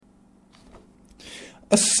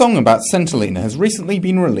A song about St Helena has recently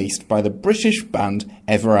been released by the British band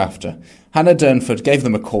Ever After. Hannah Durnford gave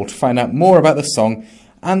them a call to find out more about the song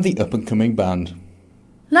and the up-and-coming band.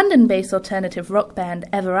 London-based alternative rock band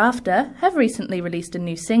Ever After have recently released a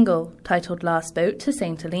new single, titled Last Boat to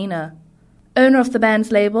St Helena. Owner of the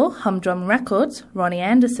band's label, Humdrum Records, Ronnie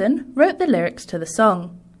Anderson, wrote the lyrics to the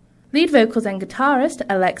song. Lead vocals and guitarist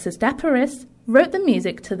Alexis Daparis wrote the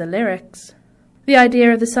music to the lyrics. The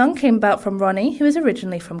idea of the song came about from Ronnie, who is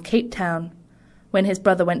originally from Cape Town. When his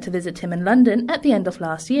brother went to visit him in London at the end of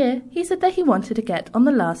last year, he said that he wanted to get on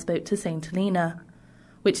the last boat to St Helena,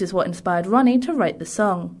 which is what inspired Ronnie to write the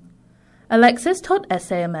song. Alexis told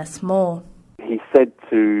SAMS more. He said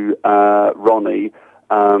to Ronnie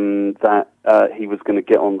that he was going to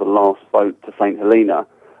get on the last boat to St Helena,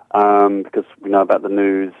 because we know about the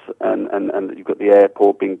news and that you've got the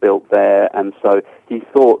airport being built there, and so he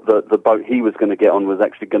thought that the boat he was going to get on was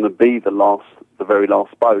actually going to be the very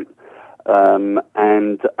last boat, and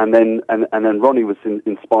then Ronnie was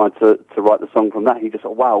inspired to write the song from that. He just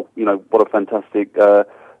thought, wow, what a fantastic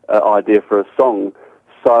idea for a song.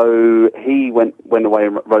 So he went away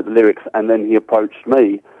and wrote the lyrics, and then he approached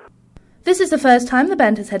me. This is the first time the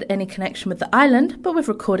band has had any connection with the island, but with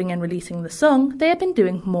recording and releasing the song, they have been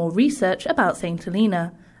doing more research about St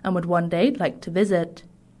Helena and would one day like to visit.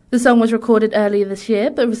 The song was recorded earlier this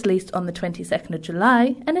year but was released on the 22nd of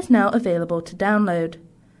July and is now available to download.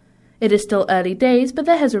 It is still early days, but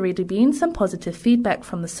there has already been some positive feedback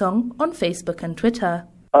from the song on Facebook and Twitter.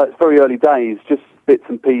 It's very early days, just bits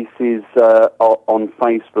and pieces on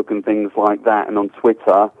Facebook and things like that, and on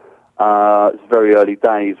Twitter. It's very early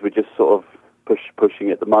days. We're just sort of pushing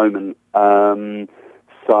at the moment. But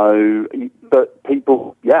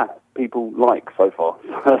people like so far.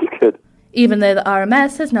 So that's good. Even though the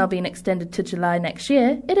RMS has now been extended to July next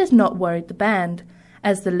year, it has not worried the band,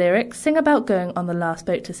 as the lyrics sing about going on the last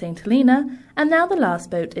boat to St Helena, and now the last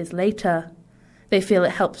boat is later. They feel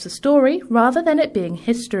it helps the story rather than it being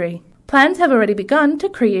history. Plans have already begun to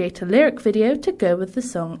create a lyric video to go with the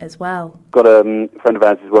song as well. Got a friend of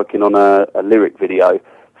ours who's working on a lyric video,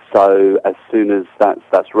 so as soon as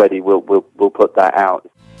that's ready, we'll put that out.